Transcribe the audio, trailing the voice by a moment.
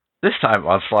This time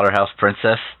on Slaughterhouse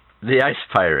Princess, the Ice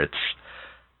Pirates.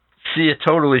 See a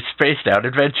totally spaced out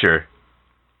adventure.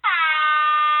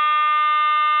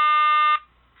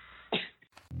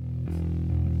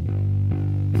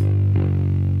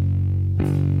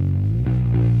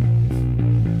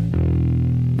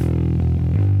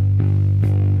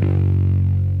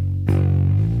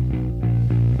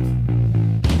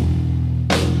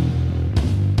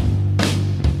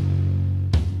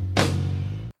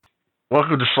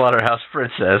 Welcome to Slaughterhouse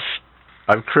Princess.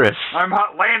 I'm Chris. I'm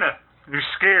Hot Lana. You're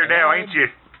scared now, ain't you?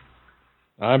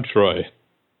 I'm Troy.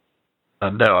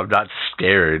 No, I'm not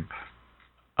scared.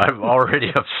 I'm already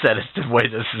upset at the way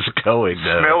this is going,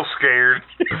 though. Smell scared.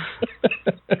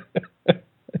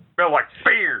 Smell like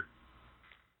beer.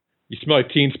 You smell like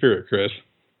Teen Spirit, Chris.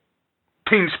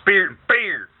 Teen Spirit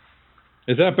beer.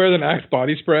 Is that better than Axe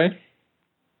body spray?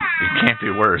 It can't be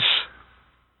worse.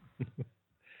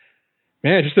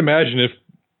 Man, just imagine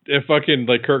if fucking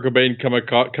like Kurt Cobain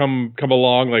come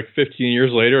along like 15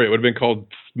 years later, it would have been called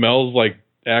Smells Like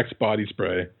Axe Body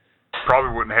Spray.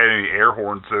 Probably wouldn't have had any air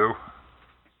horns though.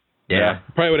 Yeah.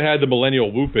 Probably would have had the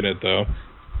millennial whoop in it though.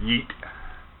 Yeet.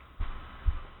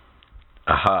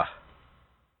 Uh-huh.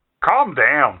 Calm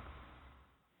down.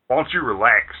 Why don't you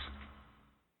relax?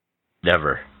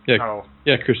 Never. Yeah, Oh,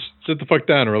 yeah, Chris, sit the fuck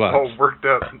down and relax. all worked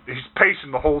up. He's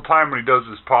pacing the whole time when he does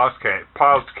his podcast.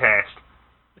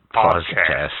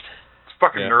 It's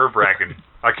fucking nerve-wracking.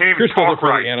 I can't even Chris does it talk for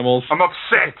right. the animals. I'm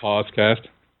upset. Pausecast.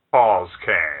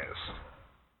 Pausecast.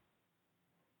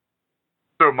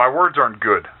 So my words aren't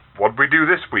good. What'd we do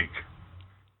this week?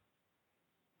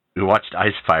 We watched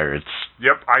Ice Pirates.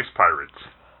 Yep, Ice Pirates.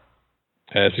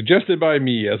 Suggested by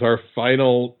me as our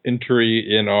final entry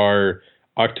in our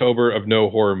October of No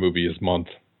Horror Movies month.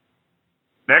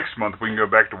 Next month we can go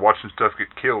back to watching stuff get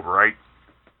killed, right?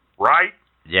 Right?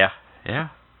 Yeah. Yeah.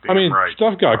 I mean, right.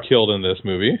 stuff got killed in this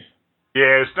movie.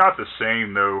 Yeah, it's not the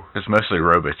same though. It's mostly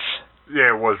robots.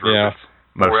 Yeah, it was robots.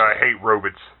 Yeah, Boy, I hate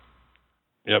robots.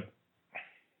 Yep.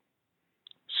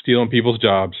 Stealing people's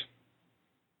jobs.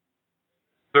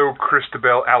 So,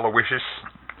 Christabel Aloysius,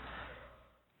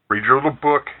 read your little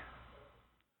book.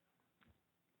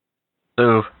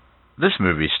 So, this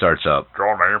movie starts up.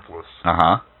 John Amplis.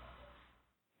 Uh-huh.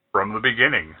 From the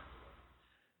beginning.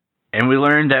 And we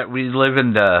learn that we live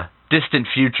in the distant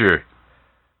future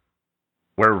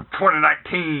where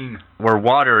 2019.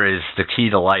 water is the key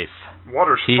to life.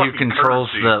 Water's He who fucking controls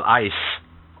currency. the ice.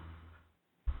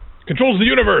 Controls the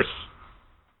universe.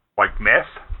 Like meth?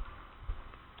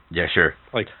 Yeah, sure.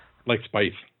 Like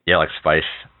spice. Yeah, like spice,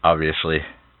 obviously.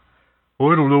 I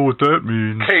don't know what that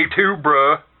means. K2,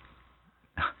 bruh.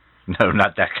 No,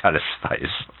 not that kind of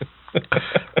spice.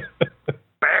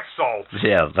 Bath salts.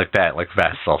 Yeah, like that, like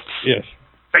bath salts. Yes.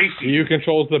 Spacey. He who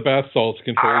controls the bath salts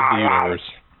controls the universe.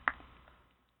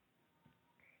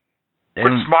 Quit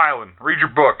And, smiling. Read your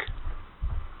book.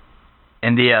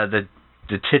 and the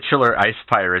titular ice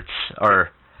pirates are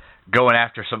going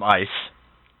after some ice,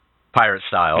 pirate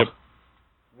style. Yep.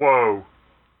 Whoa.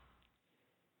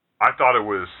 I thought it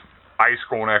was ice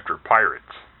going after pirates.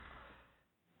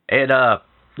 And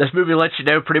this movie lets you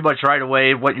know pretty much right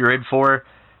away what you're in for,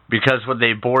 because when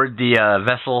they board the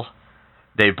vessel,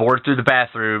 they board through the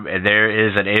bathroom, and there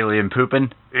is an alien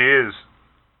pooping. It is.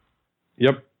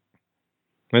 Yep.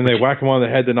 Then they whack him on the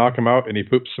head to knock him out, and he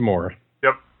poops some more.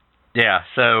 Yep. Yeah,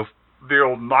 so The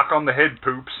old knock on the head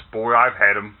poops. Boy, I've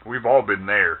had them. We've all been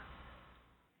there.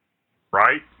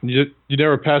 Right? You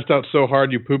never passed out so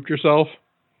hard you pooped yourself?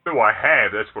 No, I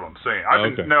have. That's what I'm saying.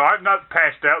 Okay. No, I've not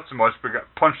passed out so much, but got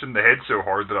punched in the head so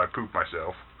hard that I pooped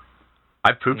myself.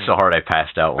 I pooped so hard I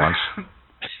passed out once.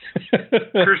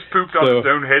 Chris pooped on his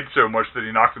own head so much that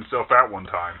he knocked himself out one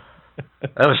time.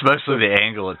 That was mostly the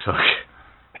angle it took.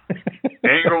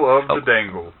 Angle of the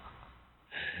dangle.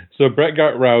 So Brett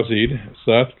got rouseyed,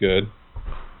 so that's good.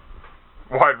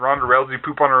 Why, did Ronda Rousey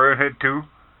poop on her own head too?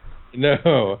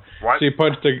 No, What? she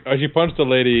punched a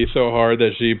lady so hard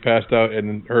that she passed out,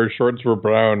 and her shorts were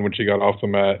brown when she got off the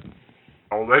mat.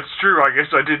 Oh, that's true. I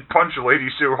guess I did punch a lady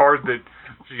so hard that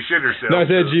she shit herself. No, I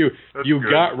said you That's you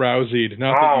good. got rouseyed,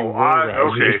 not that you were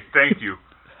rouseyed. Okay, thank you.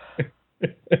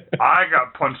 I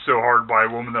got punched so hard by a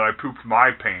woman that I pooped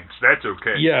my pants. That's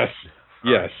okay. Yes,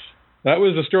 yes. That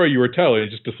was the story you were telling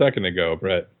just a second ago,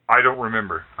 Brett. I don't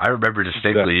remember. I remember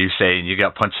distinctly you saying you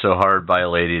got punched so hard by a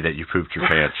lady that you pooped your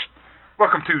pants.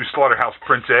 Welcome to Slaughterhouse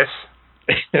Princess.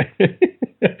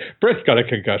 Brett's got a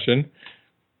concussion.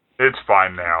 It's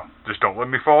fine now. Just don't let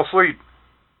me fall asleep.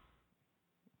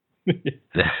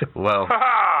 Well,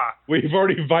 Ha! We've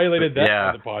already violated that Yeah.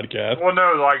 on the podcast. Well,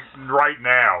 no, like right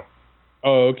now.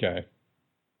 Oh, okay.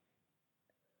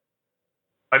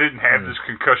 I didn't have this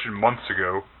concussion months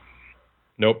ago.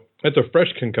 Nope. That's a fresh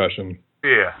concussion.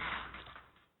 Yeah.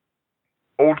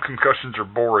 Old concussions are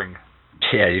boring.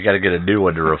 Yeah, you got to get a new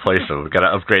one to replace them. Got to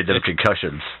upgrade them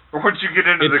concussions. Once you get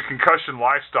into the concussion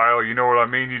lifestyle, you know what I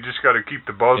mean? You just got to keep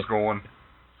the buzz going.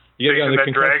 You got to get on the that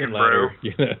concussion dragon, ladder. bro.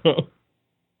 You know?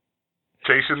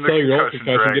 Chasing the Sell your old concussion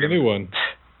concussion, dragon. get a new one.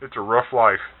 It's a rough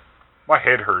life. My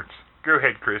head hurts. Go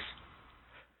ahead, Chris.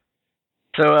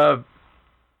 So,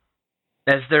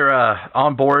 as they're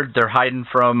on board, they're hiding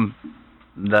from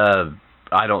the,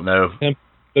 I don't know,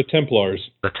 The Templars.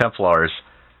 the Templars.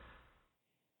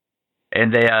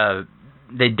 And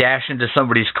they dash into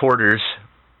somebody's quarters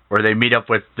where they meet up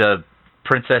with the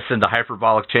princess in the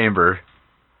hyperbolic chamber.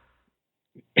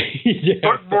 Yeah,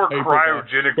 But more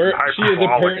cryogenic where than she is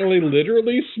hyperbolic. apparently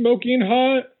literally smoking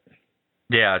hot.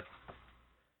 Yeah.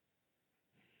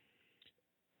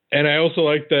 And I also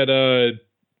like that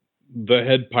the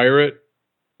head pirate,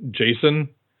 Jason,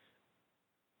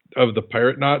 of the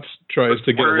Pirate Knots, tries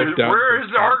to get a look down. Where is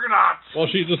the Argonauts? While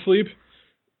she's asleep.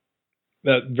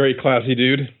 That very classy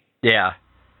dude. Yeah.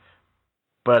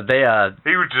 But they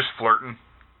He was just flirting.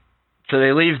 so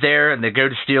they leave there and they go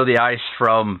to steal the ice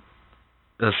from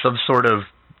some sort of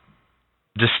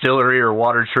distillery or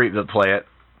water treatment plant.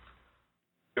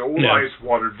 The old Yeah. ice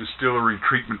water distillery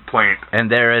treatment plant.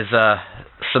 And there is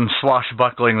some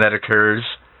swashbuckling that occurs,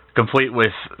 complete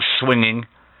with swinging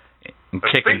and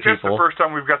I kicking think that's people. the first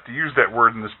time we've got to use that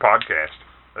word in this podcast.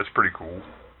 That's pretty cool.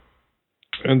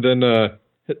 And then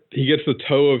he gets the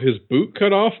toe of his boot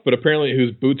cut off, but apparently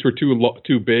his boots were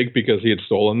too big because he had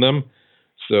stolen them.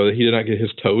 So he did not get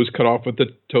his toes cut off with the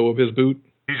toe of his boot.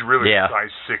 He's really Yeah.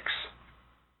 size 6.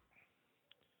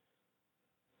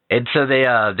 And so they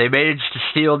manage to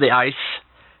steal the ice,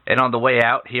 and on the way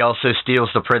out, he also steals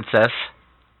the princess.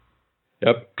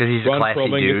 Yep. Because he's Ron a classy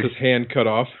Perlman dude. gets his hand cut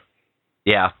off.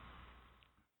 Yeah.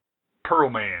 Pearl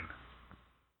Man.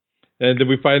 And then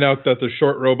we find out that the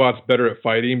short robot's better at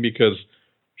fighting because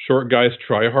short guys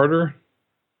try harder.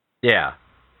 Yeah.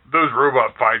 Those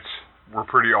robot fights were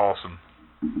pretty awesome.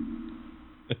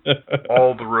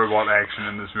 All the robot action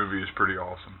in this movie is pretty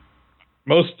awesome.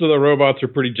 Most of the robots are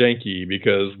pretty janky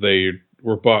because they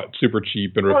were bought super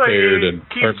cheap and repaired and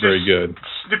aren't very good.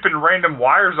 Snipping random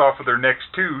wires off of their necks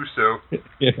too, so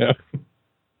Yeah.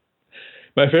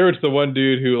 My favorite's the one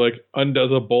dude who like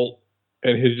undoes a bolt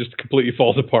and he just completely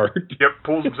falls apart. yep,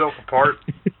 pulls himself apart.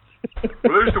 Well,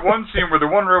 there's the one scene where the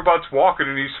one robot's walking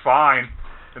and he's fine,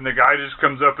 and the guy just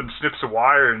comes up and snips a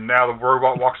wire, and now the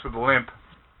robot walks with a limp.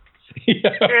 Yeah.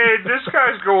 Hey, this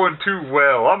guy's going too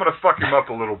well. I'm gonna fuck him up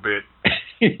a little bit.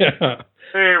 Yeah.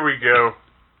 There we go.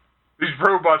 These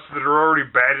robots that are already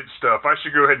bad at stuff, I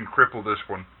should go ahead and cripple this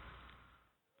one.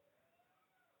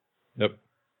 Yep.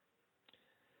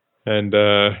 And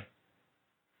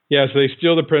yeah, so they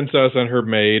steal the princess and her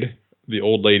maid, the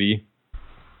old lady.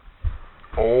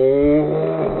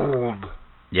 Old.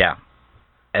 Yeah.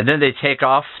 And then they take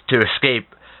off to escape,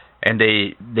 and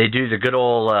they do the good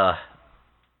old,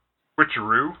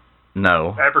 Switcheroo.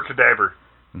 no. Abracadabra.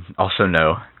 Also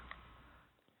no.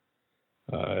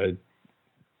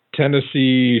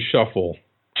 Tennessee Shuffle.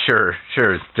 Sure.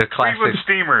 The classic. Cleveland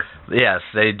Steamer. Yes,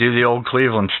 they do the old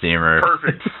Cleveland steamer.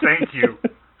 Perfect. Thank you.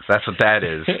 That's what that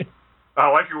is. I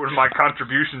like it when my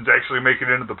contributions actually make it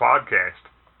into the podcast.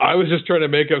 I was just trying to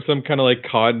make up some kind of like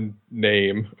cod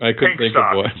name. I couldn't think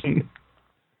Pinkstock. of one.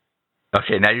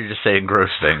 Okay, now you're just saying gross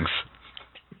things.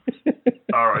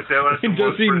 All right, that last one Does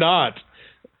was he pretty- not?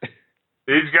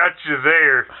 He's got you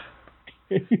there.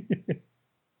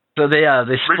 So they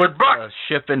split Richard Buck. the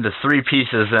ship into 3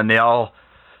 pieces, and they all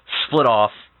split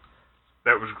off.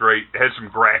 That was great. It had some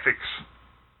graphics.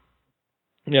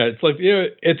 Yeah, it's like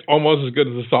it's almost as good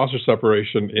as the saucer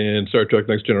separation in Star Trek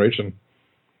Next Generation.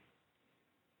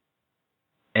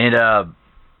 And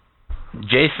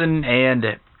Jason and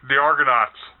The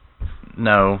Argonauts.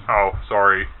 no, Oh,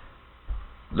 sorry.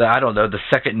 I don't know, the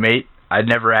second mate. I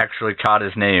never actually caught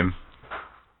his name.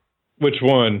 Which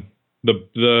one?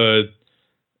 The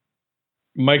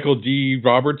Michael D.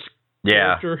 Roberts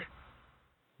Yeah, character?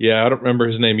 Yeah, I don't remember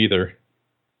his name either.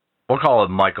 we'll call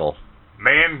him Michael.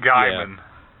 Man Gaiman.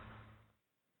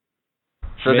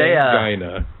 So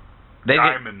Mangina.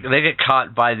 they get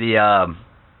caught by the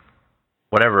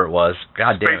whatever it was.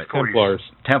 God damn it, Space Police.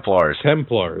 Templars.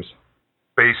 Templars.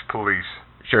 Space Police.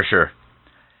 Sure.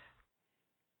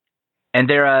 And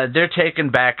they're taken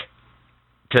back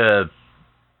to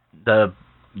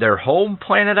their home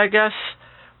planet, I guess,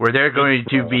 where they're going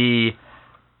to be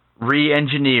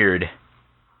re-engineered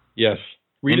Yes.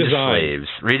 into Redesigned. slaves,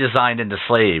 redesigned into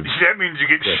slaves. That means you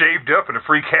get Yes. shaved up and a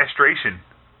free castration.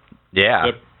 Yeah.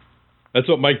 Yep. That's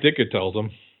what Mike Ditka tells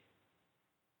him.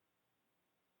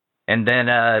 And then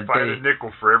If I had a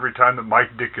nickel for every time that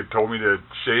Mike Ditka told me to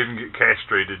shave and get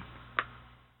castrated.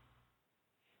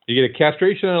 You get a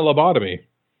castration and a lobotomy.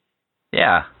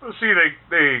 yeah. Well, see,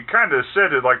 they kind of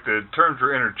said it like the terms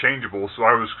were interchangeable, so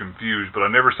I was confused, but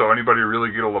I never saw anybody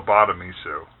really get a lobotomy,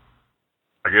 so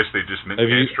I guess they just meant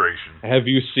castration. Have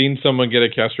you seen someone get a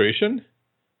castration?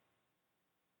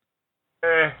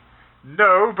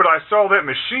 No, but I saw that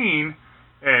machine,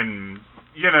 and,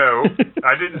 you know,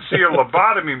 I didn't see a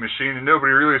lobotomy machine, and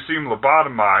nobody really seemed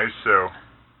lobotomized, so...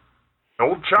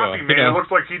 Old Choppy, man, it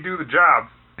looks like he'd do the job.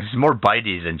 He's more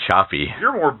bitey than choppy.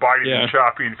 You're more bitey than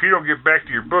choppy, and if you don't get back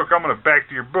to your book, I'm going to back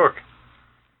to your book.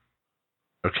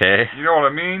 Okay. You know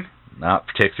what I mean? Not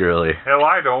particularly. Hell,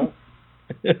 I don't.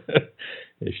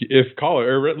 If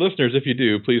caller or listeners, if you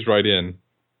do, please write in.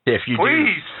 If you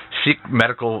Please. do, seek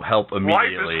medical help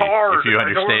immediately. Life is hard. If you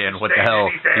understand what the hell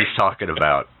he's talking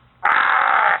about.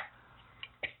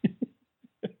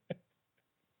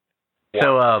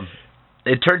 So,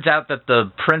 it turns out that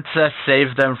the princess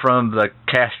saved them from the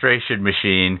castration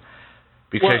machine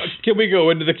because. Well, can we go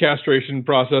into the castration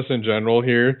process in general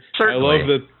here?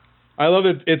 Certainly. I love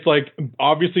that it's like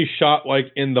obviously shot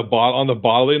like in the on the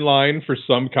bottling line for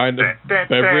some kind of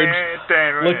beverage.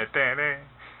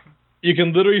 You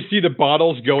can literally see the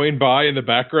bottles going by in the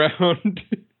background.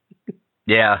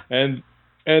 Yeah. And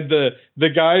the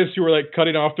guys who were like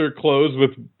cutting off their clothes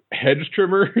with hedge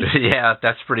trimmers. Yeah,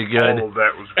 that's pretty good. Oh,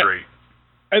 that was great.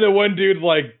 And the one dude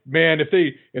like, man, if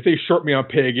they short me on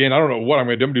pay again, I don't know what I'm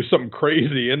gonna do. I'm gonna do something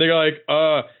crazy. And they're like,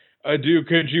 dude,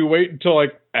 could you wait until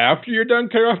like after you're done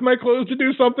cutting off my clothes to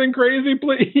do something crazy,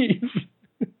 please?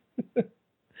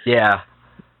 Yeah.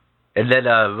 And then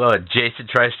Jason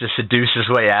tries to seduce his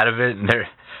way out of it, and they're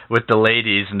with the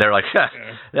ladies, and they're like, "That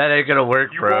ain't gonna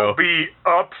work, you bro." You won't be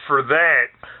up for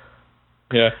that.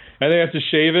 Yeah, and they have to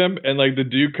shave him, and like the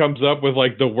dude comes up with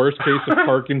like the worst case of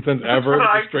Parkinson's ever with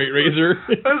a straight razor.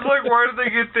 I was like, why did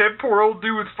they get that poor old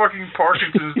dude with fucking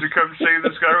Parkinson's to come shave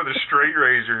this guy with a straight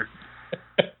razor?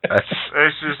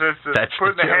 That's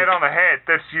putting the hat on a hat.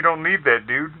 You don't need that,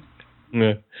 dude.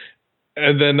 Yeah,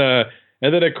 and then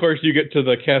of course you get to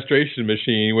the castration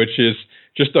machine, which is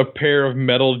just a pair of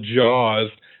metal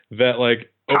jaws that like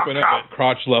open up at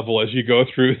crotch level as you go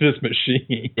through this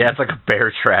machine. Yeah, it's like a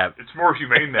bear trap. It's more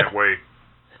humane that way.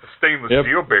 A stainless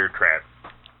steel bear trap.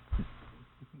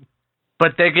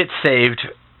 But they get saved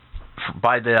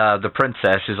by the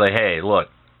princess. Who's like, "Hey, look,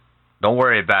 don't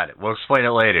worry about it. We'll explain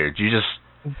it later. You just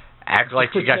act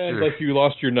like you got your like you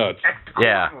lost your nuts."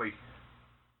 Yeah.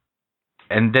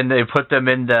 And then they put them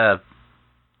in the,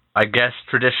 I guess,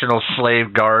 traditional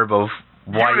slave garb of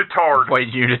white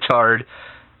unitard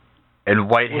and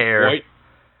white hair.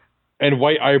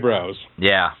 White eyebrows.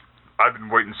 Yeah. I've been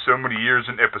waiting so many years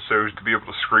in episodes to be able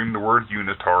to scream the word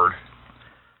unitard.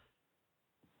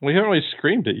 We haven't really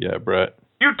screamed it yet, Brett.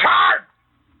 Unitard!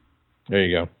 There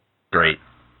you go. Great.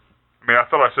 I mean, I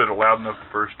thought I said it loud enough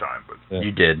the first time, but... Yeah.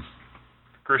 You did.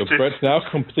 So Brett's now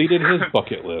completed his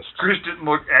bucket list. Chris didn't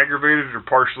look aggravated or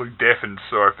partially deafened,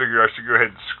 so I figured I should go ahead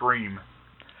and scream.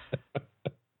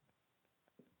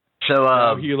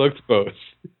 So, he looked both.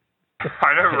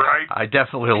 I know, right? I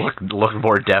definitely look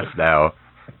more deaf now.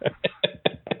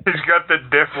 He's got that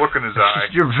deaf look in his eye.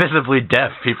 You're visibly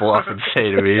deaf, people often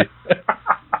say to me.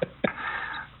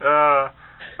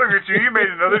 Look at you, you made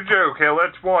another joke. Hell,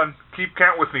 that's one. Keep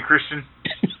count with me, Christian.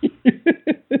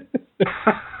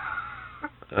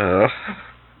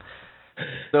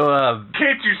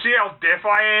 Can't you see how deaf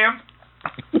I am?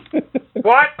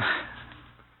 What?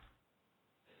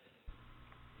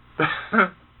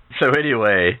 So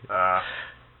anyway,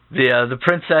 the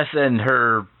princess and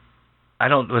her,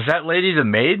 was that lady the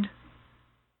maid?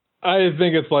 I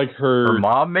think it's like her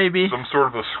mom, maybe? Some sort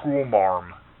of a school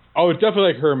marm. Oh, it's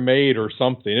definitely like her maid or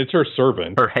something. It's her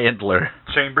servant. Her handler.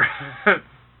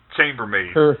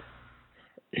 Chambermaid.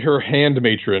 Her hand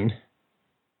matron.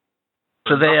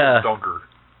 So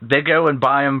they go and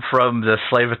buy him from the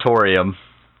slavatorium.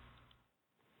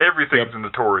 Everything's in the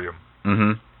torium.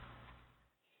 Mm-hmm.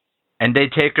 And they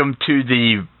take him to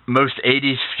the most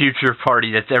 80s future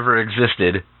party that's ever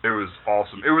existed. It was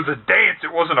awesome. It was a dance.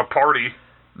 It wasn't a party.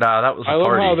 No, that was a party. I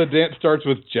love how the dance starts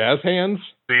with jazz hands.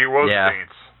 See, it was a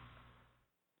dance.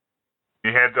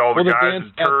 You had all the guys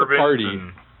in turbans.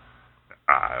 And,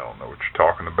 I don't know what you're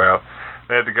talking about.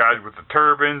 They had the guys with the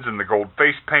turbans and the gold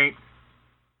face paint.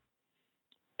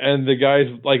 And the guys,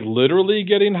 like, literally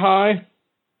getting high?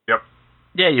 Yep.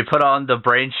 Yeah, you put on the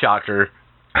brain shocker,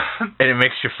 and it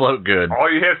makes you float good.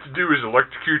 All you have to do is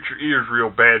electrocute your ears real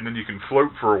bad, and then you can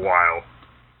float for a while.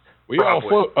 We all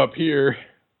float up here.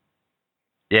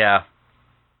 Yeah.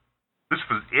 This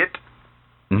was it.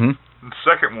 Mm-hmm. The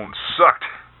second one sucked.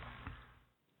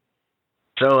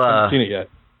 So, I haven't seen it yet.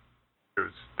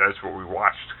 That's what we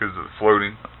watched because of the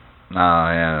floating. Oh,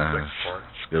 yeah. Second part.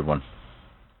 It's a good one.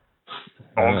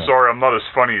 Oh, I'm sorry, I'm not as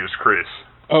funny as Chris.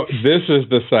 Oh, this is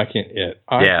the second it.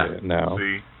 I get it now.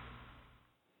 See?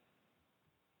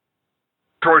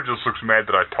 Troy just looks mad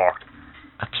that I talked.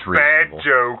 That's reasonable. Bad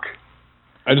joke.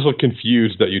 I just look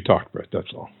confused that you talked, Brett.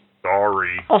 That's all.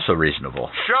 Sorry. Also reasonable.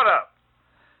 Shut up.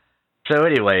 So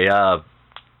anyway,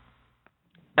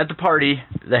 at the party,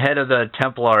 the head of the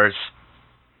Templars...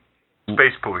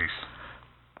 Space police.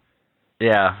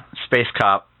 Yeah, space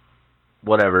cop,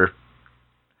 whatever,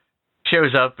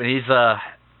 shows up, and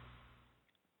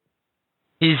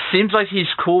he seems like he's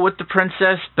cool with the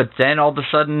princess, but then all of a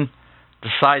sudden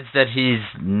decides that he's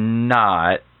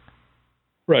not.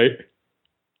 Right.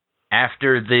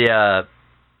 After the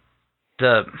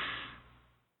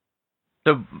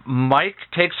Mike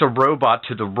takes a robot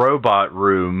to the robot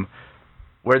room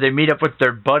where they meet up with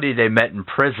their buddy they met in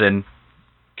prison.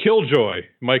 Killjoy,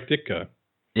 Mike Ditka.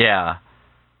 Yeah.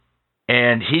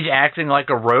 And he's acting like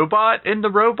a robot in the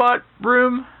robot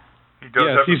room. He does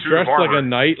Yes, have he's a suit dressed of like armor. a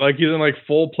knight, like he's in like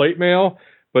full plate mail,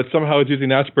 but somehow he's using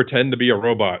that to pretend to be a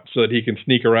robot so that he can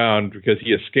sneak around because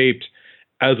he escaped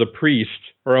as a priest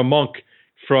or a monk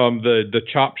from the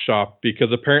chop shop because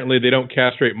apparently they don't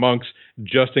castrate monks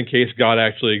just in case God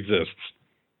actually exists.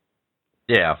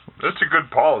 Yeah. That's a good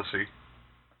policy.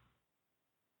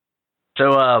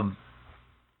 So,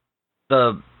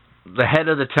 the head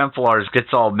of the Templars gets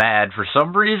all mad for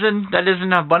some reason that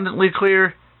isn't abundantly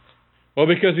clear. Well,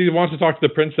 because he wants to talk to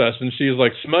the princess, and she's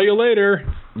like, "Smell you later."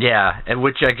 Yeah, and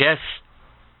which I guess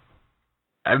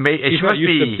He's not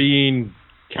used to being.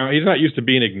 He's not used to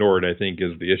being ignored, I think,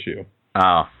 is the issue.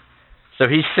 Oh, so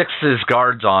he sticks his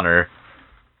guards on her,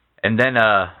 and then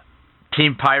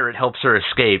Team Pirate helps her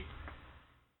escape,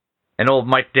 and old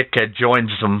Mike Ditka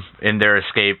joins them in their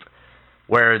escape,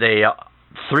 where they.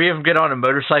 Three of them get on a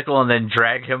motorcycle and then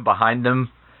drag him behind them.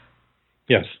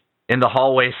 Yes. In the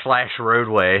hallway /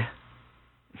 roadway.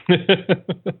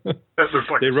 That looks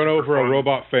like they run over fun, a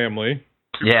robot family.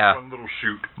 Yeah. Fun little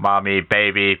shoot. Mommy,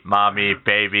 baby, mommy,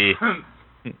 baby.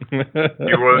 He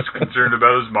was concerned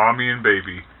about his mommy and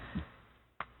baby.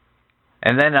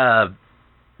 And then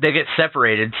they get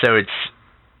separated, so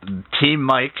it's Team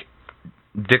Mike,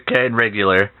 Ditka, and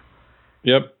Regular.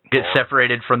 Yep. Get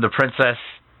separated from the princess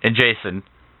and Jason.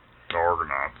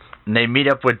 Argonauts. And they meet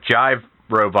up with Jive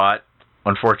Robot,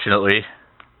 unfortunately.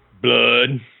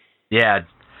 Blood. Yeah.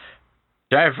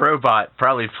 Jive Robot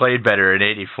probably played better in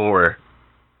 84.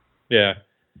 Yeah.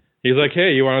 He's like,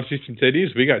 "Hey, you want to see some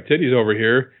titties? We got titties over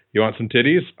here. You want some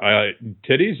titties?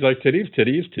 Titties? You like titties?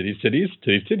 Titties, titties, titties,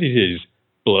 titties, titties, titties.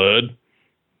 Blood."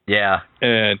 Yeah.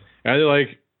 And they're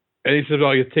like, and he says,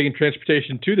 "Oh, you're taking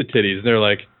transportation to the titties." And they're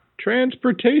like,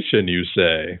 "Transportation, you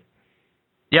say?"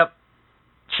 Yep.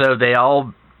 So they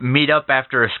all meet up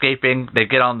after escaping. They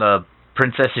get on the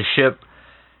princess's ship,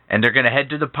 and they're going to head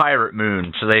to the pirate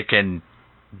moon so they can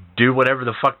do whatever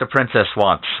the fuck the princess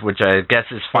wants, which I guess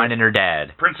is finding her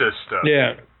dad. Princess stuff.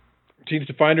 Yeah. She needs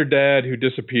to find her dad who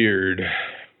disappeared.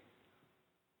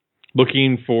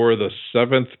 Looking for the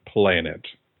 7th planet.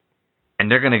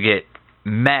 And they're going to get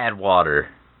mad water.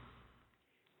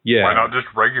 Yeah. Why not just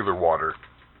regular water?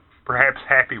 Perhaps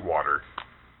happy water.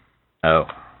 Oh,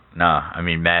 nah. I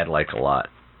mean mad like a lot.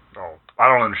 Oh, I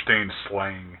don't understand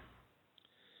slang.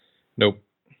 Nope.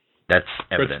 That's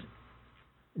evident.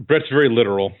 Brett's very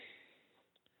literal.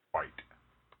 White.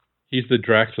 He's the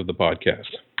Drax of the podcast.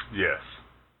 Yes.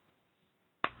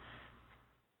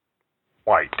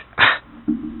 White.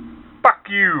 Fuck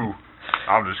you.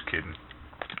 I'm just kidding.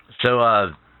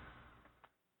 So,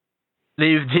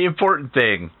 the important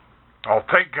thing Oh,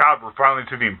 thank God we're finally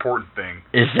to the important thing.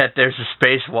 is that there's a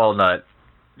space walnut.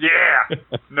 Yeah.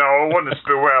 No, it wasn't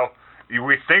a well,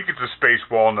 we think it's a space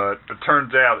walnut, but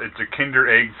turns out it's a Kinder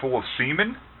Egg full of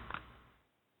semen.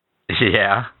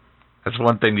 Yeah. That's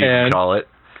one thing you can call it.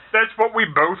 That's what we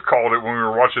both called it when we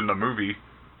were watching the movie.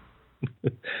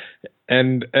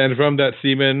 And from that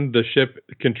semen, the ship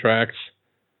contracts.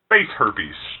 Space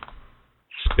herpes.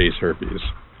 Space herpes.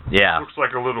 Yeah. Looks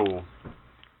like a little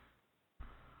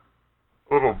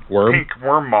Worm? pink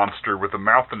worm monster with a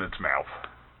mouth in its mouth.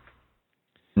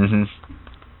 Mm-hmm.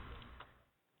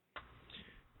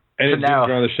 And So it now- zooms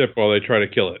around the ship while they try to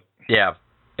kill it. Yeah.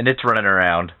 And it's running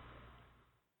around.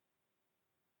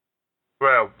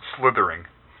 Well, slithering.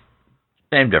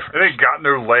 Same difference. It ain't got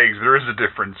no legs. There is a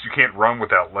difference. You can't run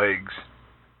without legs.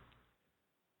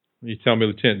 You tell me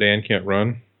Lieutenant Dan can't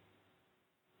run?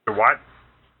 The what?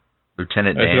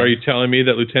 Lieutenant So Dan. are you telling me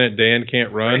that Lieutenant Dan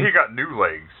can't run? He got new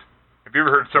legs. Have you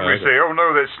ever heard somebody Okay. say, "Oh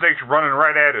no, that snake's running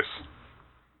right at us"?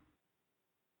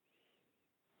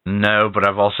 No, but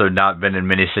I've also not been in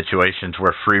many situations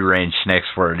where free-range snakes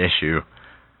were an issue.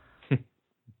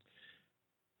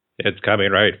 It's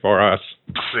coming right for us.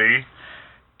 See?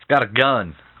 It's got a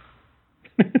gun.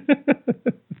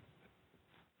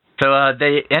 So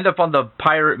they end up on the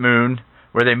pirate moon,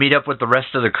 where they meet up with the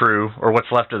rest of the crew, or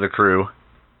what's left of the crew.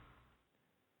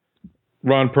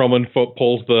 Ron Perlman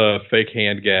pulls the fake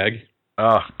hand gag.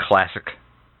 Oh, classic.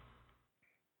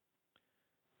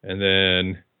 And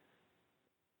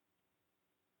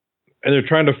they're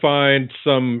trying to find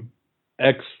some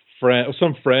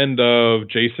friend of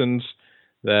Jason's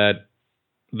that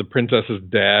the princess's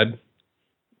dad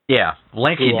Yeah,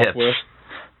 Lanky flew off Nips. with.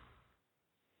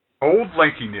 Old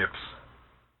lanky nips.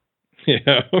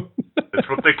 Yeah. That's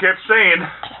what they kept saying.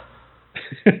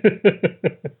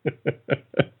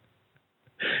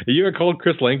 You have called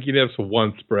Chris Lanky Nips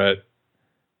once, Brett.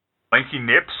 Lanky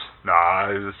nips? Nah,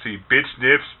 let's see. Bitch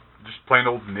nips. Just plain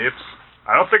old nips.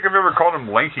 I don't think I've ever called them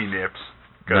lanky nips.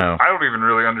 'Cause No. I don't even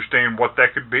really understand what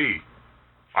that could be.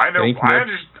 I know. Lanky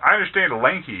nips? I understand a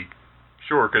lanky.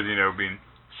 Sure, because, being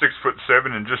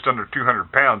 6'7" and just under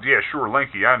 200 pounds. Yeah, sure,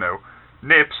 lanky, I know.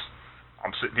 Nips.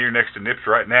 I'm sitting here next to Nips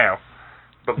right now.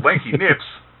 But lanky nips,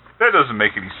 that doesn't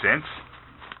make any sense.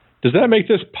 Does that make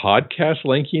this podcast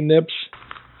Lanky Nips?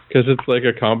 Because it's like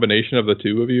a combination of the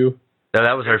two of you? No,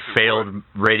 that was our failed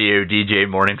radio DJ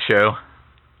morning show.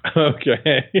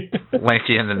 Okay.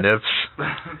 Lanky and the Nips.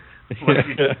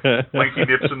 Lanky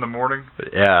nips in the morning.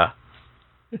 Yeah.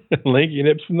 Lanky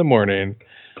Nips in the morning.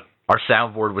 Our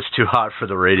soundboard was too hot for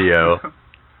the radio.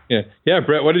 Yeah,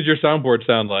 Brett, what did your soundboard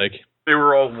sound like? They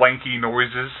were all lanky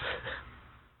noises.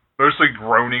 Mostly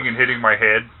groaning and hitting my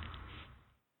head.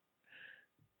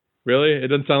 Really? It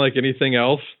doesn't sound like anything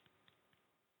else?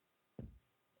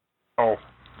 Oh,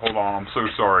 hold on. I'm so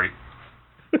sorry.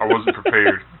 I wasn't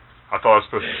prepared. I thought I was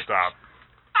supposed to stop.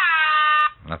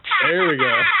 There we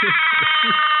go.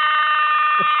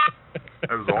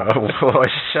 That was awful. Oh, it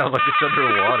sounds like it's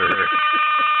underwater.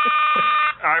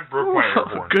 I broke my air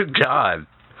horn. Good God.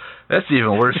 That's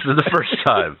even worse than the first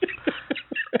time.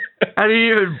 How do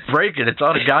you even break it? It's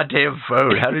on a goddamn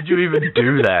phone. How did you even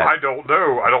do that? I don't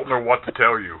know. I don't know what to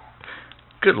tell you.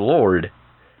 Good Lord.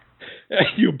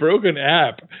 You broke an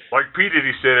app. Like P.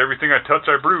 Diddy said, everything I touch,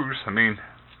 I bruise. I mean,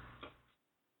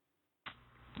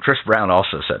 Chris Brown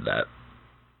also said that.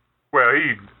 well,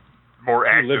 he more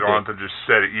acted lived on it. than just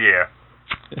said it, yeah.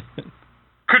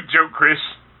 Good joke, Chris.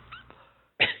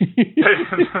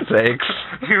 Thanks.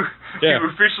 You Yeah.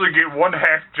 officially get one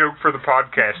half joke for the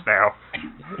podcast now.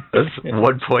 That's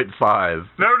 1.5.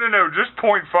 No, just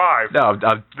 0.5. No,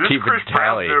 I'm This keeping Chris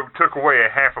tally. Brown joke took away a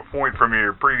half a point from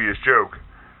your previous joke.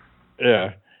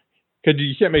 Yeah. Because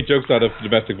you can't make jokes out of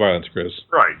domestic violence, Chris.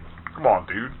 Right. Come on,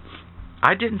 dude.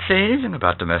 I didn't say anything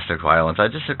about domestic violence. I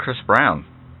just said Chris Brown.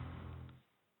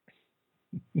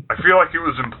 I feel like it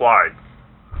was implied.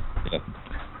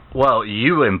 Well,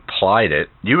 you implied it.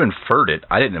 You inferred it.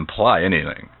 I didn't imply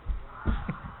anything.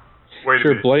 Wait a Sure,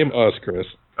 minute. blame us, Chris.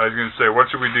 I was going to say, what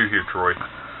should we do here, Troy?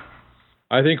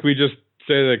 I think we just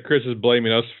say that Chris is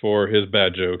blaming us for his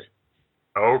bad joke.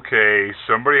 Okay,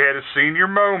 somebody had a senior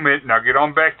moment. Now get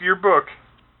on back to your book.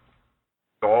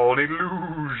 It's all an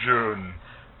illusion.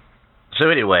 So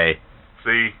anyway,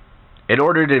 See? in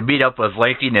order to meet up with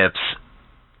Lanky Nips,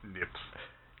 Nips.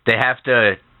 they have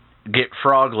to get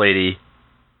Frog Lady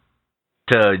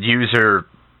to use her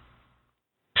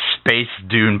space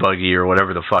dune buggy or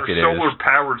whatever the fuck it is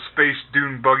Solar-powered space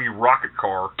dune buggy rocket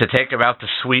car. to take them out to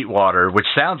Sweetwater, which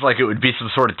sounds like it would be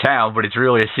some sort of town, but it's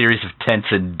really a series of tents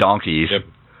and donkeys. Yep.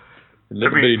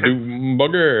 Little bitty doom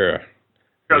bugger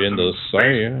Got in the some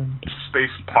sand.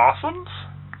 Space possums?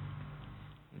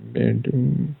 I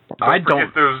Don't don't.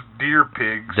 forget those deer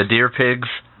pigs. The deer pigs,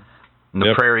 and the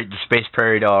Yep. the space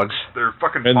prairie dogs. They're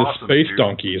fucking And the possums, space dude.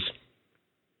 donkeys.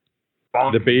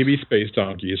 Bonkies. The baby space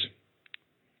donkeys.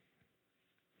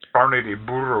 Carne de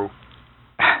burro.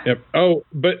 Yep. Oh,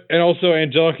 and also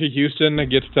Angelica Houston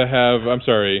gets to have, I'm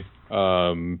sorry,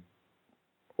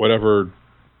 whatever,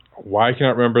 why I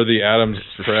cannot remember the Adams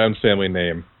family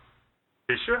name.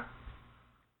 Tisha?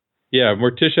 Yeah,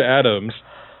 Morticia Adams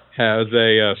has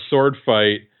a sword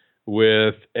fight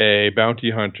with a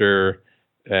bounty hunter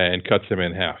and cuts him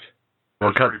in half.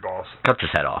 Well, That's pretty boss. cuts his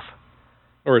head off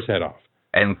Or his head off.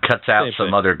 and cuts out Same some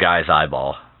thing. other guy's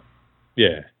eyeball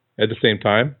Yeah. At the same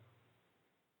time?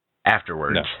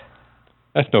 afterwards. No.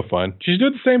 That's no fun. She's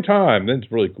doing it at the same time.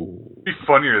 That's really cool. It'd be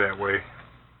funnier that way.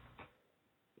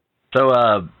 So,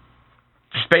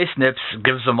 Space Nips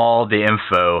gives them all the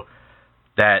info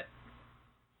that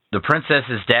the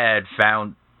princess's dad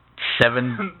found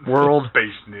 7th world.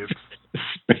 Space Nips.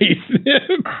 Space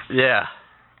Nips? Yeah.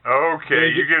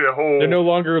 Okay, you get a whole... They're no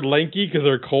longer lanky because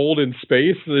they're cold in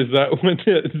space? Is that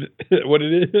what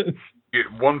it is? You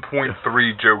get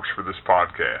 1.3 jokes for this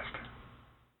podcast.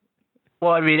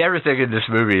 Well, I mean, everything in this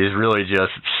movie is really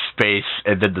just space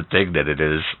and then the thing that it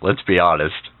is. Let's be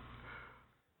honest.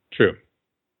 True.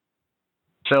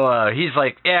 So he's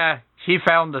like, yeah, he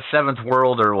found the 7th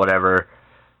world or whatever.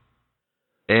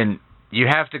 And you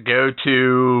have to go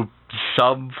to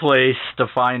some place to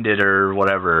find it or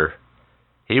whatever.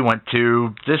 He went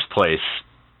to this place.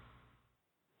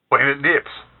 Planet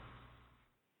Nips.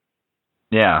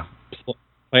 Yeah.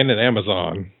 Planet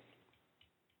Amazon.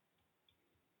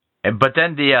 But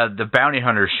then the bounty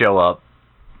hunters show up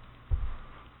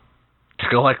to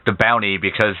collect the bounty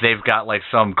because they've got like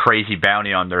some crazy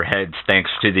bounty on their heads thanks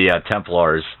to the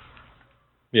Templars.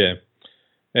 Yeah.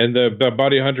 And the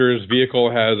bounty hunter's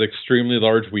vehicle has extremely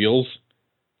large wheels.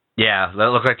 Yeah, that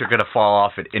look like they're going to fall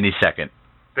off at any second.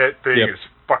 That thing is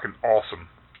fucking awesome.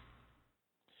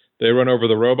 They run over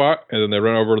the robot, and then they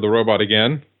run over the robot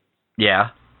again. Yeah.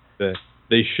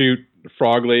 They shoot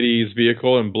Frog Lady's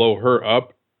vehicle and blow her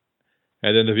up,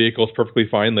 and then the vehicle's perfectly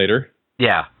fine later.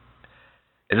 Yeah.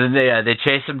 And then they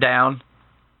chase him down.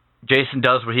 Jason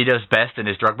does what he does best and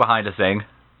is drugged behind a thing.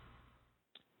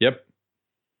 Yep.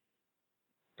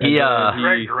 He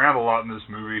dragged around a lot in this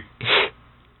movie.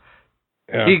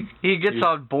 Yeah. He gets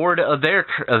on board of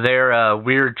their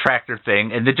weird tractor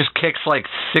thing and then just kicks like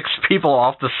 6 people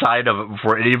off the side of it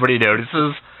before anybody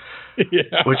notices.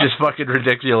 Yeah. Which is fucking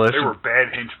ridiculous. They were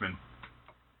bad henchmen.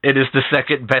 It is the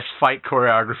second best fight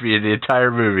choreography in the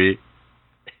entire movie.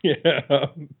 Yeah.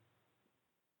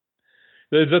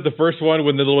 Is that the first one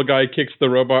when the little guy kicks the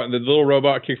robot and the little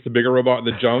robot kicks the bigger robot in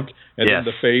the junk and then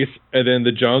the face and then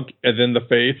the junk and then the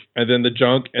face and then the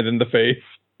junk and then the face?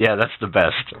 Yeah, that's the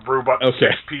best. Robot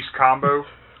 6-piece combo.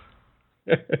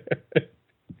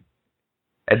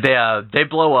 And they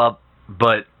blow up,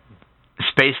 but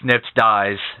Space Nips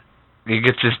dies. He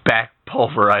gets his back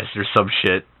pulverized or some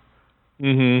shit.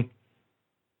 Mm-hmm.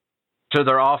 So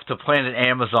they're off to planet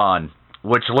Amazon,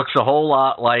 which looks a whole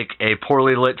lot like a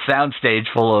poorly lit soundstage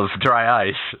full of dry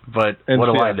ice. But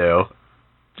what do I know?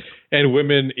 And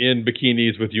women in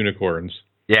bikinis with unicorns.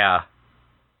 Yeah.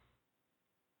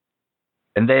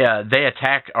 And they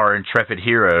attack our intrepid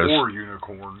heroes. Or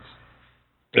unicorns.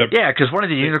 Yep. Yeah, because one of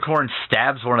the unicorns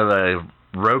stabs one of the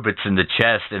robots in the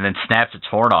chest and then snaps its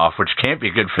horn off, which can't be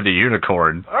good for the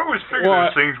unicorn. I always figured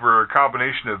those things were a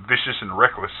combination of vicious and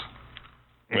reckless.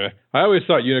 Yeah. I always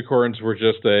thought unicorns were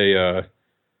just a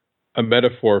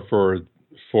metaphor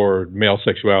for male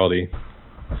sexuality.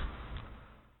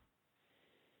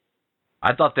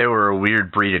 I thought they were a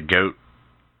weird breed of goat.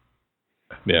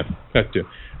 Yeah, that too.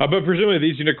 But presumably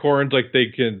these unicorns, like they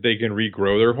can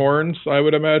regrow their horns, I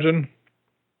would imagine.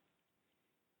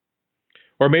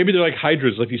 Or maybe they're like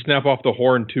hydras. If you snap off the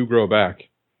horn, 2 grow back.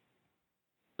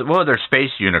 Well, they're space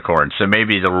unicorns, so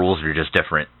maybe the rules are just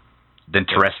different than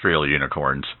terrestrial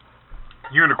unicorns.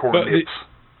 Unicorn nips.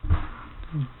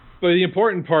 But the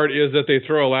important part is that they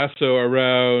throw a lasso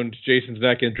around Jason's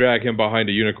neck and drag him behind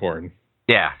a unicorn.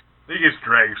 Yeah. He gets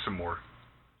dragged some more.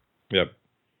 Yep.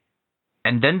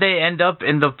 And then they end up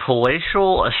in the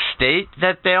palatial estate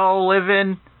that they all live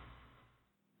in?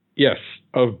 Yes,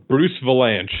 of Bruce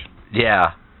Valanche.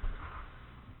 Yeah.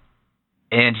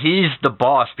 And he's the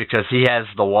boss because he has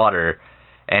the water,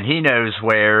 and he knows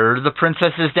where the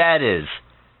princess's dad is.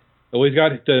 Well, he's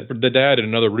got the dad in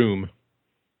another room.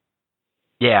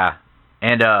 Yeah.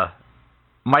 And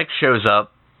Mike shows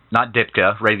up, not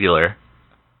Ditka, regular,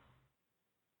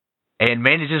 and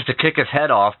manages to kick his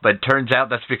head off, but turns out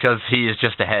that's because he is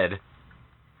just a head.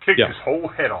 Kicked his whole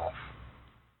head off.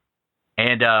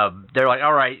 And they're like,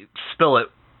 all right, spill it.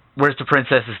 Where's the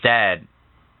princess's dad?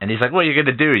 And he's like, what are you going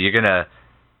to do? You're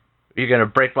gonna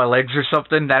break my legs or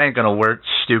something? That ain't going to work,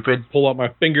 stupid. Pull out my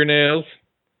fingernails.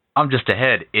 I'm just a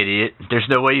head, idiot. There's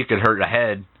no way you could hurt a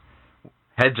head.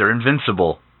 Heads are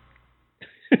invincible.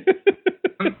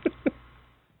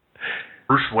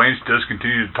 Bruce Valanche does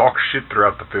continue to talk shit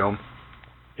throughout the film.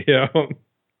 Yeah.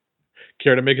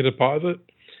 Care to make a deposit?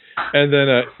 And then,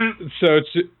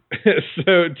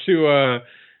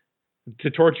 to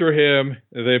torture him,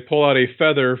 they pull out a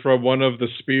feather from one of the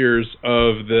spears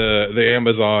of the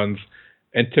Amazons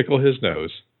and tickle his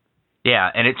nose. Yeah,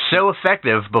 and it's so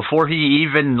effective. Before he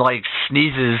even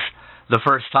sneezes the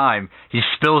first time, he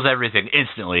spills everything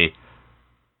instantly.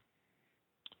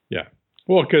 Yeah.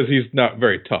 Well, because he's not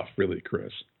very tough, really,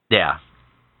 Chris. Yeah.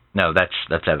 No,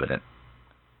 that's evident.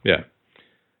 Yeah.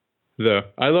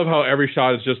 I love how every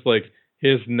shot is just like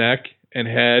his neck and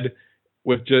head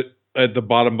with just at the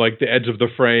bottom, like the edge of the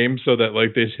frame, so that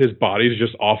like his body's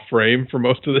just off frame for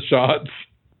most of the shots.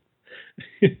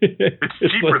 It's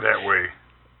cheaper like, that way.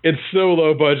 It's so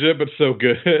low budget, but so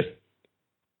good.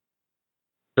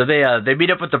 So they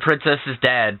meet up with the princess's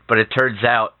dad, but it turns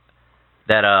out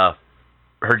that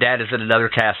her dad is in another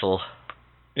castle.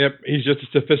 Yep, he's just a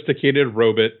sophisticated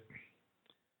robot.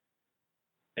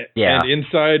 Yeah. And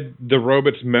inside the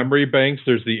robot's memory banks,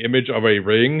 there's the image of a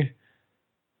ring,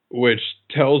 which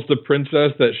tells the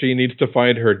princess that she needs to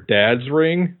find her dad's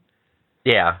ring.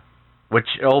 Yeah, which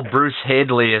old Bruce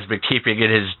Handley has been keeping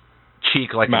in his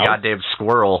cheek like Mouth. a goddamn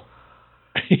squirrel.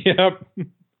 Yep.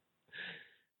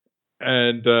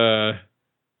 And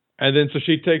then so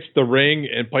she takes the ring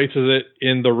and places it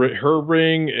in her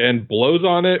ring and blows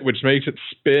on it, which makes it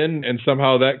spin, and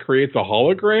somehow that creates a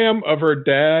hologram of her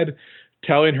dad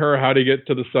telling her how to get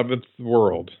to the seventh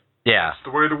world. Yeah. That's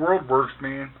the way the world works,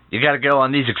 man. You got to go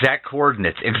on these exact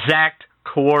coordinates. Exact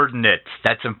coordinates.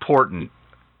 That's important.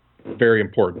 Very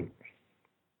important.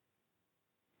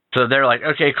 So they're like,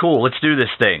 okay, cool, let's do this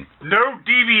thing. No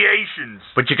deviations.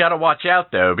 But you got to watch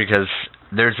out though, because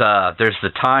there's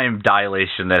the time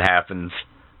dilation that happens.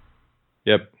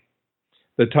 Yep.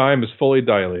 The time is fully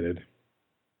dilated.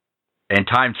 And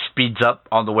time speeds up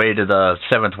on the way to the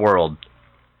seventh world.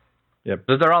 Yep.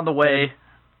 So they're on the way.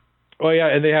 Oh yeah,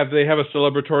 and they have a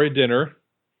celebratory dinner,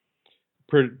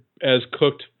 as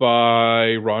cooked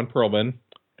by Ron Perlman,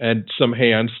 and some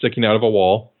hands sticking out of a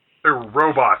wall. They're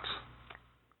robots.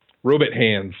 Robot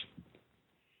hands.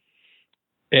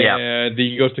 And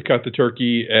he goes to cut the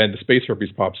turkey, and the space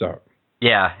herpes pops out.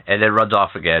 Yeah, and then runs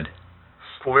off again.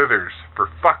 Slithers. For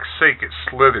fuck's sake, it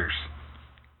slithers.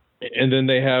 And then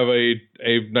they have a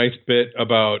nice bit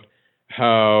about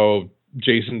how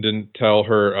Jason didn't tell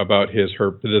her about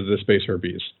the space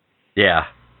herpes. Yeah.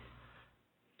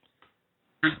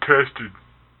 Get tested.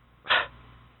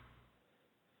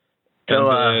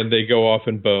 And then they go off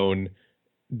and bone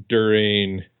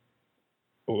during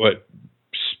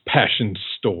Passion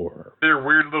Storm. Their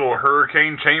weird little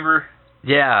hurricane chamber.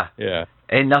 Yeah. Yeah.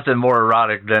 Ain't nothing more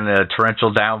erotic than a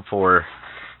torrential downpour.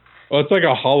 Well, it's like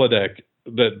a holodeck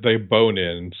that they bone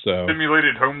in, so.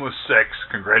 Simulated homeless sex.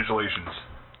 Congratulations.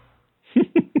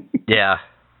 Yeah.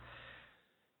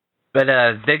 But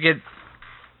they get,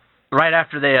 right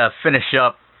after they finish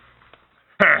up,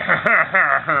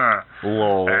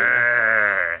 lol,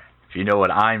 if you know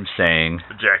what I'm saying.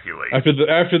 Ejaculate.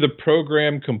 After the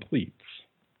program completes.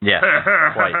 Yeah,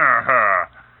 quite.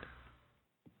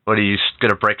 What, are you going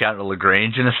to break out into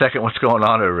LaGrange in a second? What's going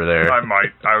on over there? I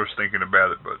might. I was thinking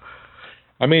about it, but...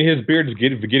 I mean, his beard is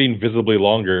getting visibly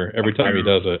longer every time he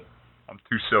does it. I'm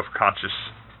too self-conscious.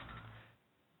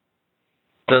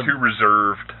 I'm too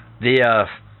reserved. The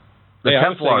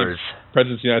Templars.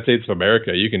 President of the United States of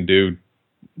America, you can do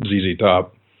ZZ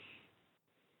Top.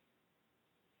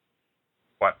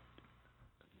 What?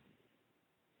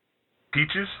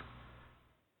 Peaches?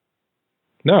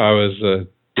 No, I was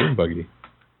Dune Buggy.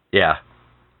 Yeah.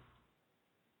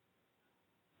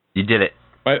 You did it.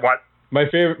 What? My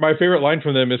favorite line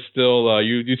from them is still,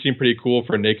 you seem pretty cool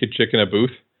for a naked chick in a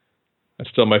booth. That's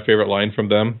still my favorite line from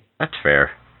them. That's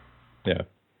fair. Yeah.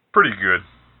 Pretty good.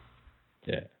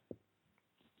 Yeah.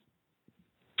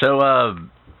 So,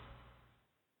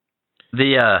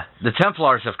 the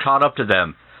Templars have caught up to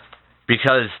them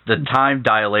because the time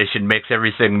dilation makes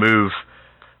everything move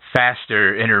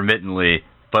faster intermittently,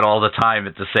 but all the time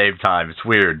at the same time. It's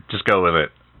weird. Just go with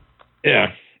it. Yeah.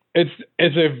 It's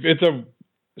a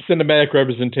cinematic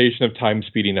representation of time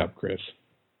speeding up, Chris.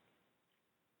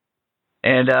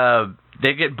 And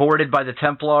they get boarded by the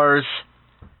Templars.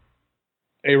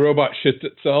 A robot shits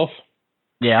itself.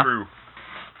 Yeah. True.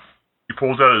 He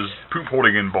pulls out his poop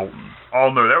holding in Bolton.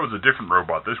 Oh no, that was a different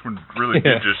robot. This one really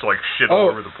did just like shit all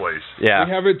over the place. Yeah.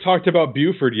 We haven't talked about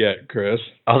Buford yet, Chris.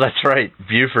 Oh, that's right.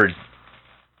 Buford.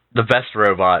 The best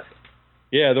robot.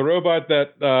 Yeah, the robot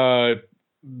that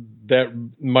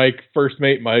Mike, First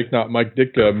Mate Mike, not Mike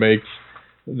Ditka, makes,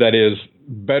 that is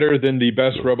better than the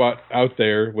best robot out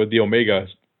there with the Omega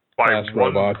by class 1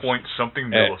 robots. point something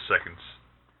milliseconds.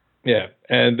 Yeah,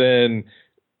 and then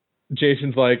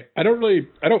Jason's like, I don't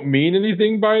mean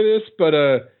anything by this, but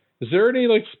is there any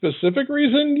like specific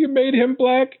reason you made him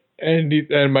black? And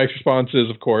Mike's response is,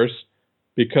 of course,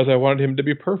 because I wanted him to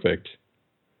be perfect.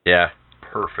 Yeah.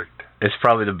 Perfect. It's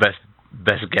probably the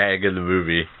best gag in the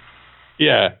movie.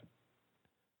 Yeah.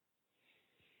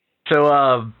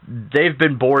 So they've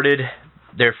been boarded.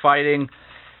 They're fighting,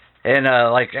 and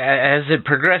like as it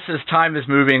progresses, time is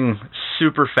moving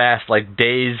super fast. Like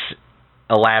days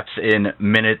elapse in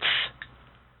minutes.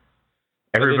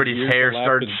 Everybody's hair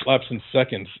elapse in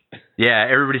seconds. Yeah,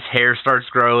 everybody's hair starts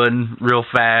growing real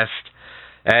fast.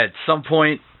 At some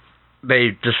point, they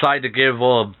decide to give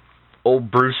old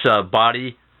Bruce a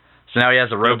body. So now he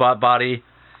has a robot body.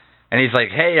 And he's like,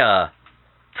 hey,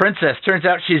 Princess, turns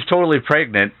out she's totally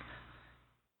pregnant.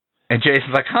 And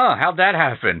Jason's like, huh, how'd that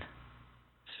happen?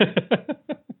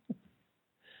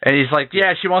 And he's like,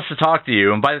 yeah, she wants to talk to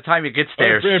you. And by the time he gets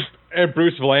there... And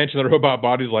Bruce Valanche in the robot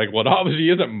body's like, well, it obviously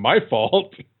isn't my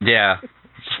fault. Yeah,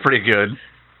 it's pretty good.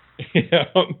 Yeah.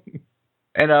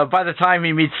 And by the time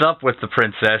he meets up with the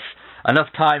princess, enough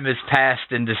time has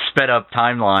passed in this sped-up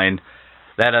timeline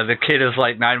that the kid is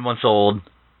like 9 months old.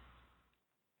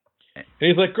 And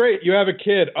he's like, great, you have a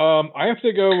kid. I have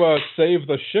to go save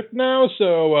the ship now,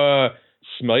 so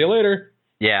smell you later.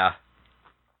 Yeah.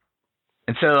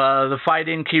 And so the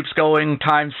fighting keeps going,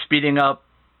 time's speeding up.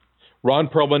 Ron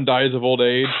Perlman dies of old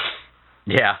age.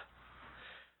 Yeah.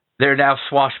 They're now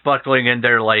swashbuckling in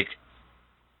their, like,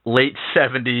 late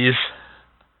 70s,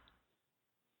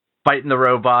 fighting the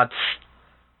robots.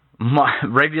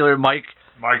 Regular Mike.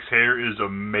 Mike's hair is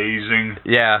amazing.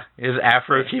 Yeah, his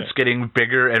afro keeps getting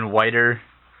bigger and whiter.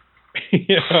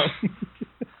 Yeah.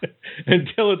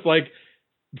 Until it's, like,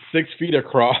 6 feet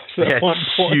across at one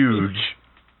point. Huge.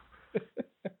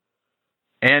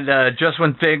 And just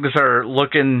when things are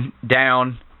looking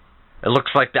down, it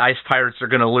looks like the Ice Pirates are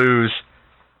going to lose.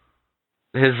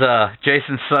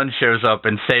 Jason's son shows up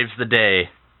and saves the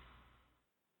day.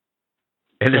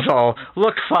 And it's all,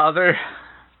 look, Father,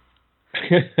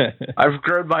 I've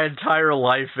grown my entire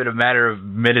life in a matter of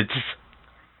minutes.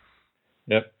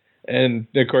 Yep. And,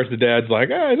 of course, the dad's like,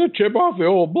 it's a chip off the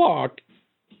old block.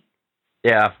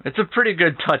 Yeah, it's a pretty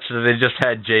good touch that they just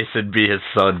had Jason be his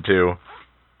son, too.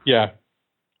 Yeah.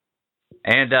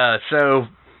 And so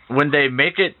when they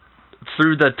make it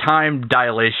through the time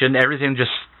dilation, everything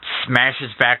just smashes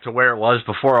back to where it was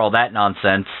before all that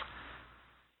nonsense.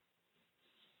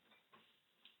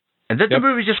 And then the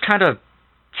movie just kind of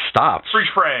stops. Freeze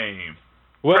frame.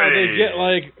 Well, they get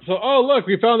like, look,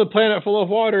 we found the planet full of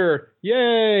water.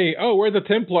 Yay. Oh, where'd the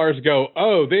Templars go?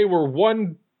 Oh, they were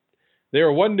 1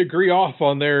 degree off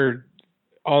on their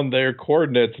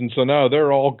coordinates, and so now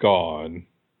they're all gone.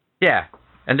 Yeah.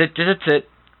 And that's it.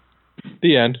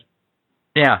 The end.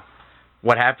 Yeah.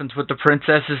 What happens with the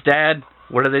princess's dad?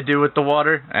 What do they do with the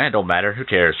water? It don't matter. Who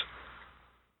cares?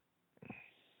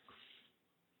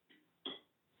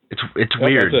 It's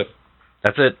weird.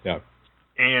 That's it. Yeah.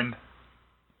 And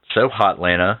so hot,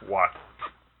 Lana. What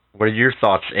are your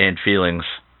thoughts and feelings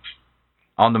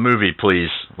on the movie,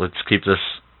 please? Let's keep this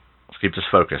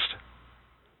focused.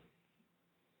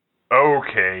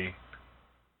 Okay.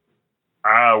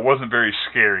 Wasn't very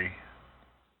scary.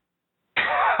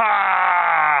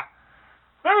 That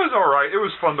was alright. It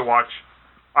was fun to watch.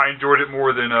 I enjoyed it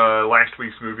more than last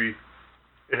week's movie.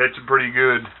 It had some pretty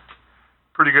good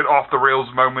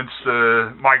off-the-rails moments.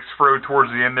 Mike's throw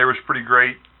towards the end there was pretty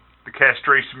great. The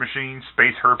castration machine,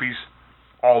 space herpes,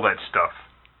 all that stuff.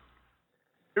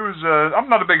 It was, I'm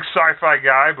not a big sci-fi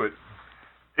guy, but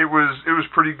it was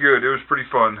pretty good. It was pretty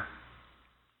fun.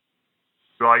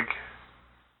 Like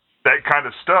that kind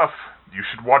of stuff, you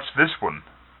should watch this one.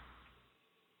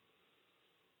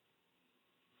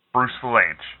 Bruce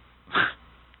Valanche.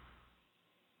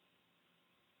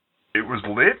 It was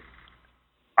lit.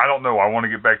 I don't know. I want to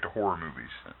get back to horror movies.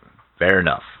 Fair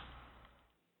enough.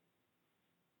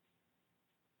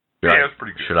 Yeah, it's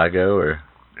pretty good. Should I go or?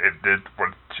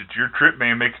 It's your trip,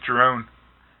 man. Make it your own.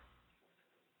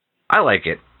 I like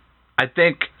it. I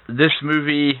think this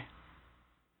movie.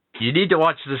 You need to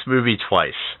watch this movie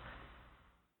twice.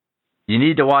 You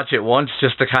need to watch it once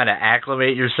just to kind of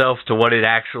acclimate yourself to what it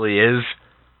actually is.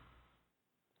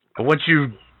 But once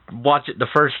you watch it the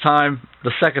first time,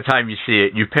 the second time you see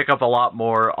it, you pick up a lot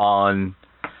more on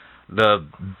the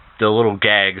little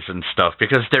gags and stuff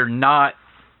because they're not.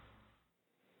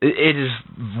 It is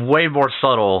way more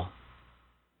subtle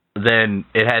than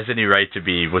it has any right to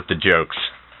be with the jokes.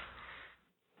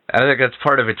 I think that's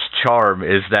part of its charm,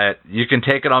 is that you can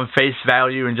take it on face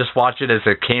value and just watch it as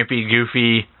a campy,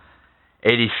 goofy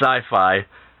 80s sci-fi.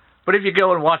 But if you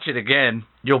go and watch it again,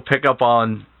 you'll pick up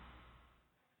on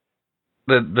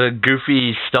the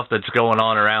goofy stuff that's going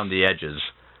on around the edges.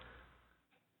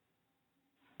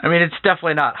 I mean, it's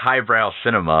definitely not highbrow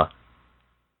cinema.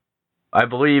 I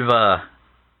believe,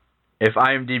 if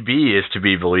IMDb is to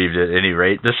be believed at any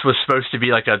rate, this was supposed to be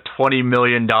like a $20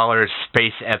 million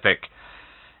space epic.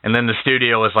 And then the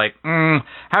studio was like,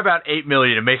 how about $8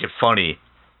 million to make it funny?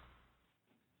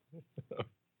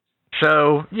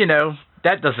 So,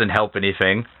 that doesn't help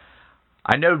anything.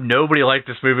 I know nobody liked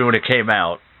this movie when it came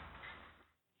out.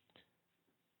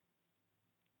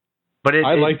 But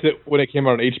I liked it when it came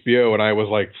out on HBO when I was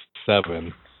like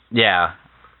 7. Yeah.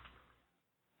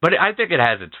 But I think it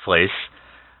has its place.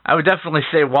 I would definitely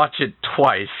say watch it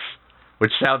twice,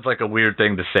 which sounds like a weird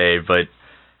thing to say, but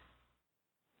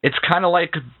it's kind of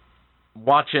like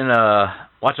watching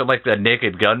like the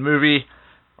Naked Gun movie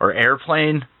or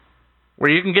Airplane,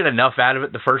 where you can get enough out of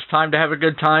it the first time to have a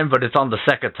good time, but it's on the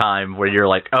second time where you're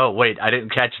like, oh, wait, I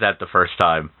didn't catch that the first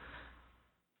time.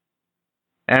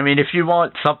 I mean, if you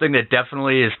want something that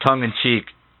definitely is tongue-in-cheek,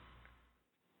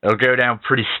 it'll go down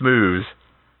pretty smooth,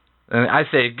 and I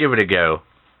say give it a go.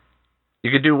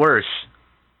 You could do worse.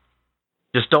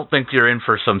 Just don't think you're in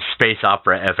for some space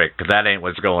opera epic, because that ain't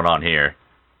what's going on here.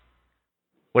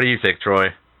 What do you think, Troy?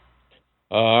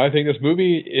 I think this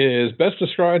movie is best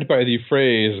described by the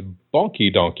phrase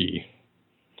bonky donkey.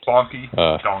 Bonky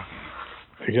donkey.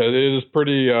 Because it is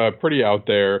pretty out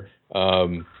there.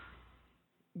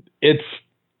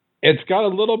 It's got a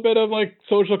little bit of like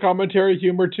social commentary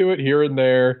humor to it here and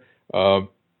there.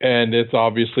 And it's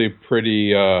obviously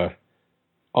pretty on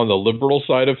the liberal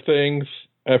side of things,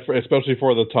 especially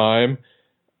for the time.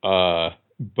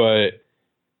 But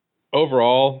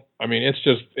overall, I mean, it's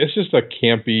just a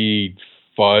campy,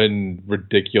 fun,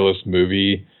 ridiculous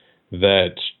movie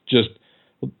that just,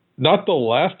 not the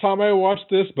last time I watched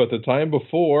this, but the time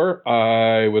before,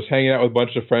 I was hanging out with a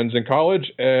bunch of friends in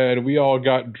college, and we all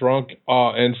got drunk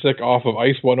and sick off of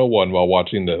Ice 101 while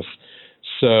watching this.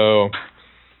 So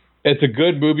it's a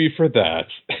good movie for that,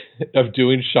 of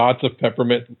doing shots of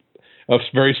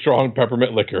very strong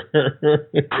peppermint liquor.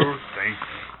 Oh, thanks.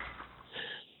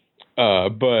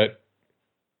 But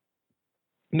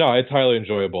no, it's highly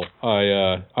enjoyable.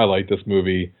 I like this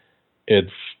movie.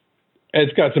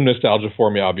 It's got some nostalgia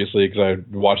for me, obviously, because I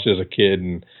watched it as a kid,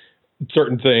 and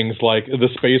certain things like the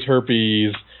space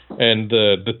herpes and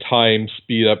the time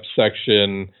speed up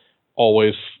section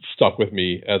always stuck with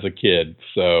me as a kid.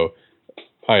 So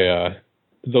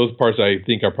those parts I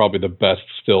think are probably the best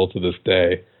still to this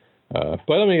day.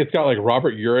 But I mean, it's got like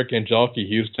Robert Urich, Anjelica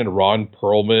Huston, Ron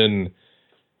Perlman.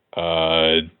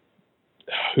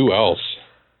 Who else?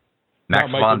 Max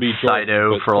von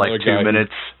Sydow for like 2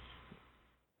 minutes.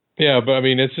 Yeah, but I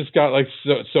mean, it's just got like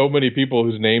so many people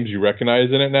whose names you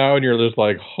recognize in it now, and you're just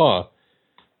like, huh.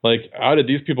 Like, how did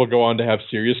these people go on to have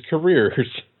serious careers?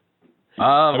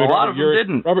 I mean, a lot of them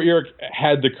didn't. Robert Urich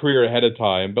had the career ahead of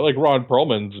time, but like Ron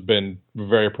Perlman's been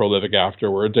very prolific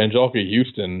afterwards. Anjelica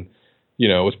Huston,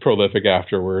 was prolific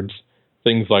afterwards.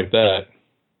 Things like that.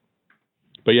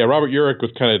 But yeah, Robert Urich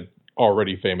was kind of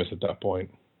already famous at that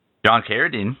point. John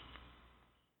Carradine.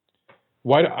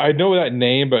 Why? I know that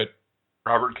name, but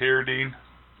Robert Carradine.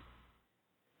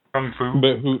 Kung Fu.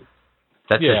 But who?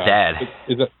 That's his dad.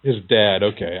 Is that his dad?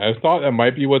 Okay, I thought that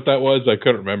might be what that was. I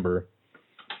couldn't remember.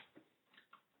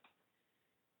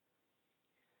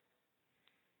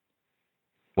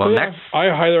 Well, next, I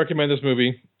highly recommend this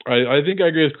movie. I think I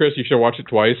agree with Chris. You should watch it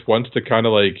twice. Once to kind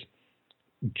of like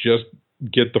just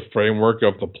get the framework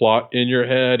of the plot in your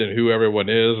head and who everyone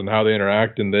is and how they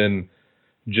interact, and then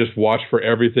just watch for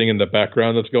everything in the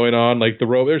background that's going on. Like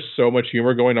there's so much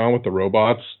humor going on with the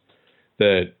robots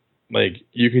that like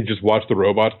you can just watch the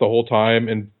robots the whole time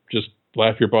and just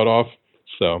laugh your butt off.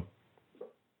 So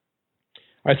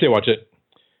I say watch it.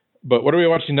 But what are we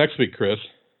watching next week, Chris?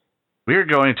 We're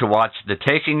going to watch The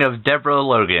Taking of Deborah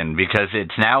Logan because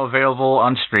it's now available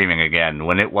on streaming again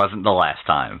when it wasn't the last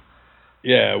time.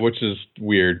 Yeah, which is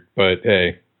weird, but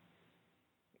hey,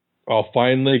 I'll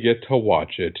finally get to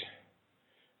watch it.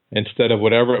 Instead of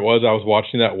whatever it was I was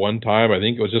watching that one time, I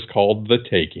think it was just called The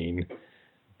Taking.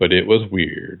 But it was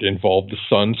weird. It involved the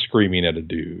son screaming at a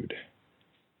dude.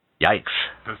 Yikes.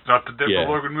 That's not the Deborah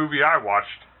Logan movie I watched.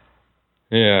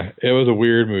 Yeah, it was a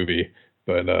weird movie.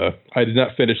 But I did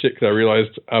not finish it because I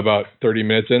realized about 30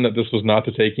 minutes in that this was not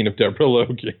The Taking of Deborah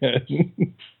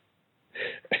Logan.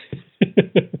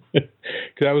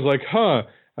 Because I was like,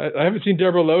 I haven't seen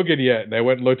Deborah Logan yet. And I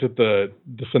went and looked at the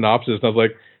synopsis, and I was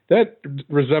like, that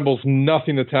resembles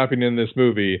nothing that's happening in this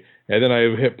movie. And then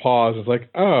I hit pause. It's like,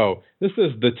 oh, this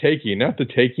is The Taking, not The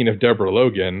Taking of Deborah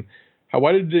Logan.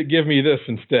 Why did it give me this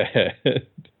instead?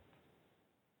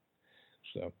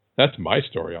 So that's my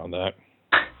story on that.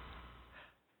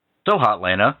 So,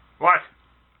 Hotlanta. What?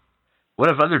 What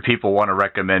if other people want to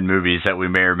recommend movies that we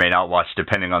may or may not watch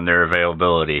depending on their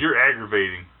availability? You're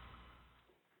aggravating.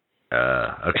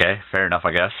 Okay, fair enough,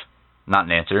 I guess. Not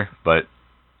an answer, but...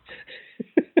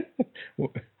 You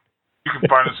can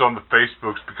find us on the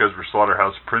Facebooks because we're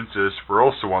Slaughterhouse Princess. We're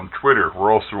also on Twitter.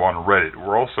 We're also on Reddit.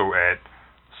 We're also at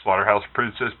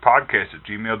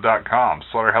SlaughterhousePrincessPodcast@gmail.com,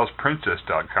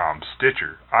 SlaughterhousePrincess.com,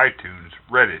 Stitcher, iTunes,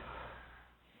 Reddit,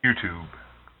 YouTube,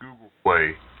 Google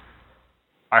Play,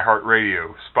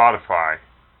 iHeartRadio, Spotify,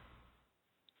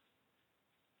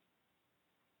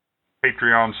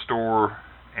 Patreon store,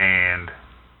 and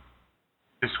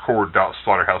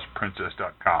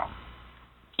Discord.slaughterhouseprincess.com.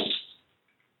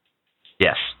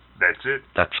 Yes. That's it.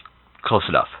 That's close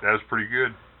enough. That was pretty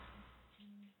good.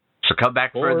 So come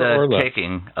back for the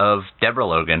taking of Deborah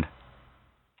Logan.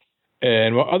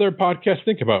 And while other podcasts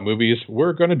think about movies,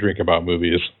 we're going to drink about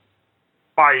movies.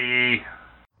 Bye.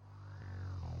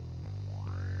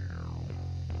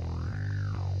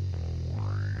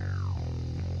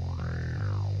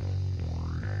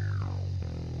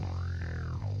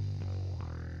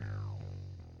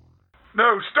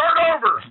 No, start over!